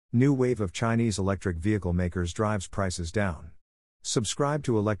New wave of Chinese electric vehicle makers drives prices down. Subscribe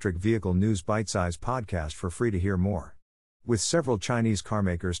to Electric Vehicle News Bite-Size podcast for free to hear more. With several Chinese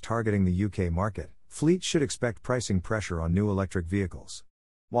carmakers targeting the UK market, fleets should expect pricing pressure on new electric vehicles.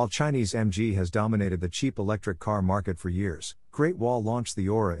 While Chinese MG has dominated the cheap electric car market for years, Great Wall launched the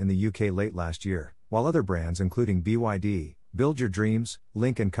Aura in the UK late last year, while other brands including BYD, Build Your Dreams,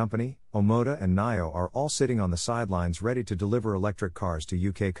 Lynk & Company, Omoda and NIO are all sitting on the sidelines ready to deliver electric cars to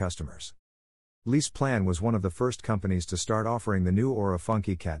UK customers. LeasePlan was one of the first companies to start offering the new Aura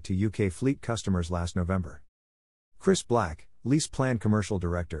Funky Cat to UK fleet customers last November. Chris Black, LeasePlan Commercial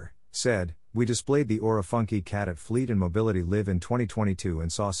Director, said, "We displayed the Aura Funky Cat at Fleet and Mobility Live in 2022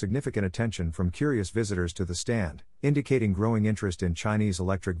 and saw significant attention from curious visitors to the stand, indicating growing interest in Chinese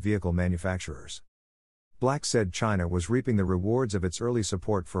electric vehicle manufacturers." Black said China was reaping the rewards of its early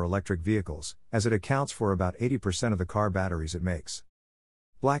support for electric vehicles, as it accounts for about 80% of the car batteries it makes.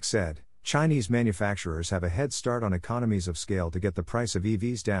 Black said, "Chinese manufacturers have a head start on economies of scale to get the price of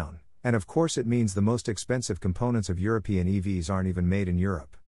EVs down, and of course it means the most expensive components of European EVs aren't even made in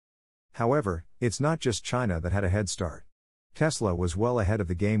Europe." However, it's not just China that had a head start. Tesla was well ahead of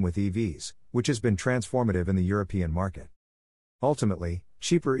the game with EVs, which has been transformative in the European market. Ultimately,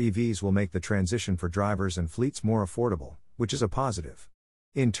 cheaper EVs will make the transition for drivers and fleets more affordable, which is a positive.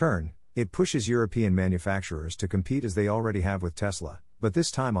 In turn, it pushes European manufacturers to compete as they already have with Tesla, but this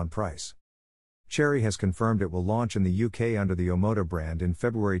time on price. Chery has confirmed it will launch in the UK under the Omoda brand in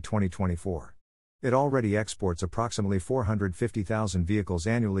February 2024. It already exports approximately 450,000 vehicles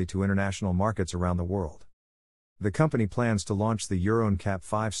annually to international markets around the world. The company plans to launch the Euro NCAP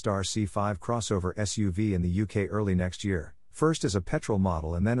 5-star C5 crossover SUV in the UK early next year, first as a petrol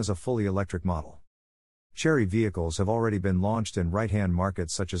model and then as a fully electric model. Chery vehicles have already been launched in right-hand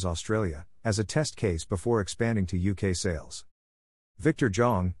markets such as Australia, as a test case before expanding to UK sales. Victor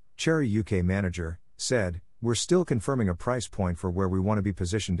Zhang, Chery UK manager, said, "We're still confirming a price point for where we want to be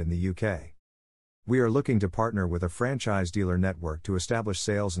positioned in the UK. We are looking to partner with a franchise dealer network to establish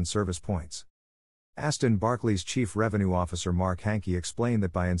sales and service points." Aston Barclays Chief Revenue Officer Mark Hankey explained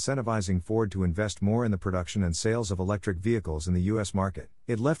that by incentivizing Ford to invest more in the production and sales of electric vehicles in the US market,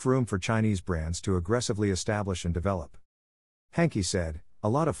 it left room for Chinese brands to aggressively establish and develop. Hankey said, "A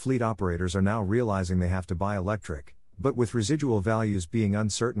lot of fleet operators are now realizing they have to buy electric, but with residual values being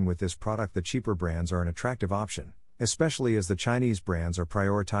uncertain with this product, the cheaper brands are an attractive option, especially as the Chinese brands are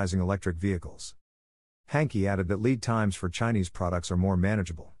prioritizing electric vehicles." Hankey added that lead times for Chinese products are more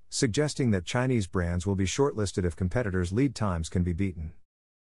manageable, suggesting that Chinese brands will be shortlisted if competitors' lead times can be beaten.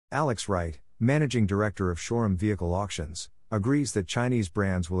 Alex Wright, managing director of Shoreham Vehicle Auctions, agrees that Chinese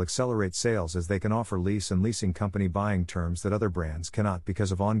brands will accelerate sales as they can offer lease and leasing company buying terms that other brands cannot because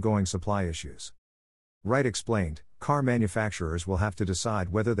of ongoing supply issues. Wright explained, "Car manufacturers will have to decide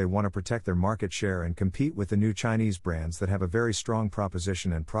whether they want to protect their market share and compete with the new Chinese brands that have a very strong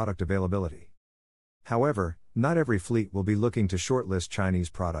proposition and product availability. However, not every fleet will be looking to shortlist Chinese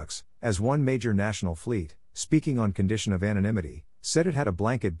products, as one major national fleet, speaking on condition of anonymity, said it had a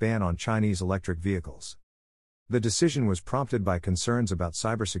blanket ban on Chinese electric vehicles. The decision was prompted by concerns about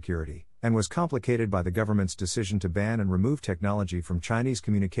cybersecurity, and was complicated by the government's decision to ban and remove technology from Chinese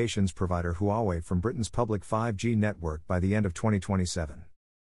communications provider Huawei from Britain's public 5G network by the end of 2027.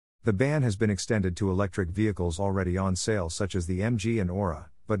 The ban has been extended to electric vehicles already on sale such as the MG and Aura,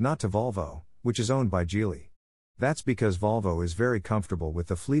 but not to Volvo, which is owned by Geely. That's because Volvo is very comfortable with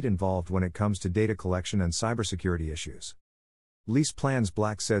the fleet involved when it comes to data collection and cybersecurity issues. LeasePlan's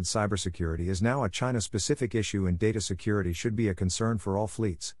Black said cybersecurity is now a China-specific issue and data security should be a concern for all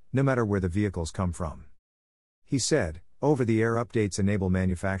fleets, no matter where the vehicles come from. He said, "Over-the-air updates enable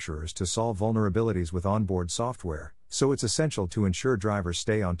manufacturers to solve vulnerabilities with onboard software, so it's essential to ensure drivers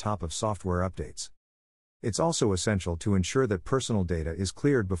stay on top of software updates. It's also essential to ensure that personal data is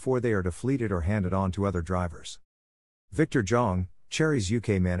cleared before they are defleeted or handed on to other drivers." Victor Zhang, Chery's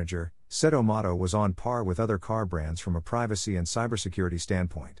UK manager, said Omoda was on par with other car brands from a privacy and cybersecurity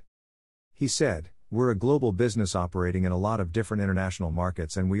standpoint. He said, "We're a global business operating in a lot of different international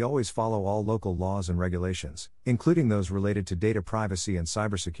markets and we always follow all local laws and regulations, including those related to data privacy and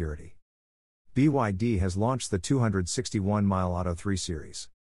cybersecurity." BYD has launched the 261-mile Auto 3 Series.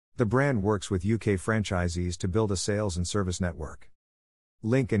 The brand works with UK franchisees to build a sales and service network.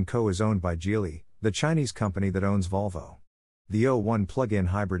 Lynk & Co is owned by Geely, the Chinese company that owns Volvo. The O1 plug-in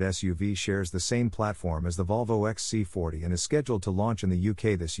hybrid SUV shares the same platform as the Volvo XC40 and is scheduled to launch in the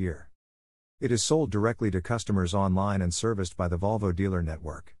UK this year. It is sold directly to customers online and serviced by the Volvo dealer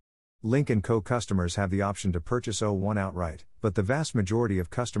network. Lynk & Co customers have the option to purchase O1 outright, but the vast majority of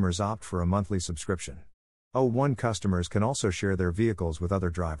customers opt for a monthly subscription. O1 customers can also share their vehicles with other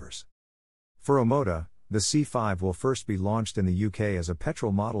drivers. For Omoda, the C5 will first be launched in the UK as a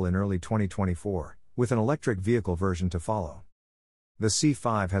petrol model in early 2024, with an electric vehicle version to follow. The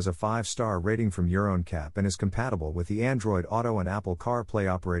C5 has a 5-star rating from Euro NCAP and is compatible with the Android Auto and Apple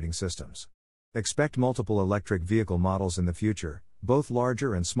CarPlay operating systems. Expect multiple electric vehicle models in the future, both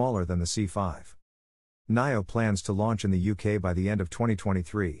larger and smaller than the C5. NIO plans to launch in the UK by the end of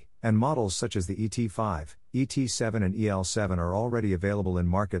 2023, and models such as the ET5, ET7 and EL7 are already available in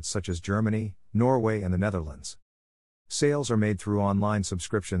markets such as Germany, Norway and the Netherlands. Sales are made through online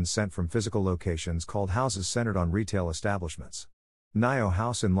subscriptions sent from physical locations called houses centered on retail establishments. NIO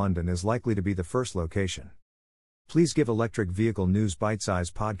House in London is likely to be the first location. Please give Electric Vehicle News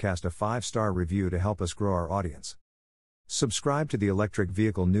Bite-Size Podcast a 5-star review to help us grow our audience. Subscribe to the Electric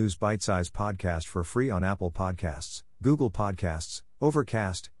Vehicle News Bite-Size Podcast for free on Apple Podcasts, Google Podcasts,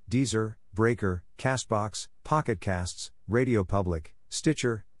 Overcast, Deezer, Breaker, Castbox, Pocket Casts, Radio Public,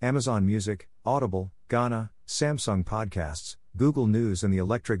 Stitcher, Amazon Music, Audible, Gaana, Samsung Podcasts, Google News and the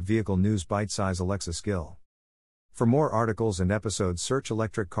Electric Vehicle News Bite-Size Alexa skill. For more articles and episodes, search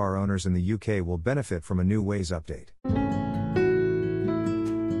electric car owners in the UK will benefit from a new Waze update.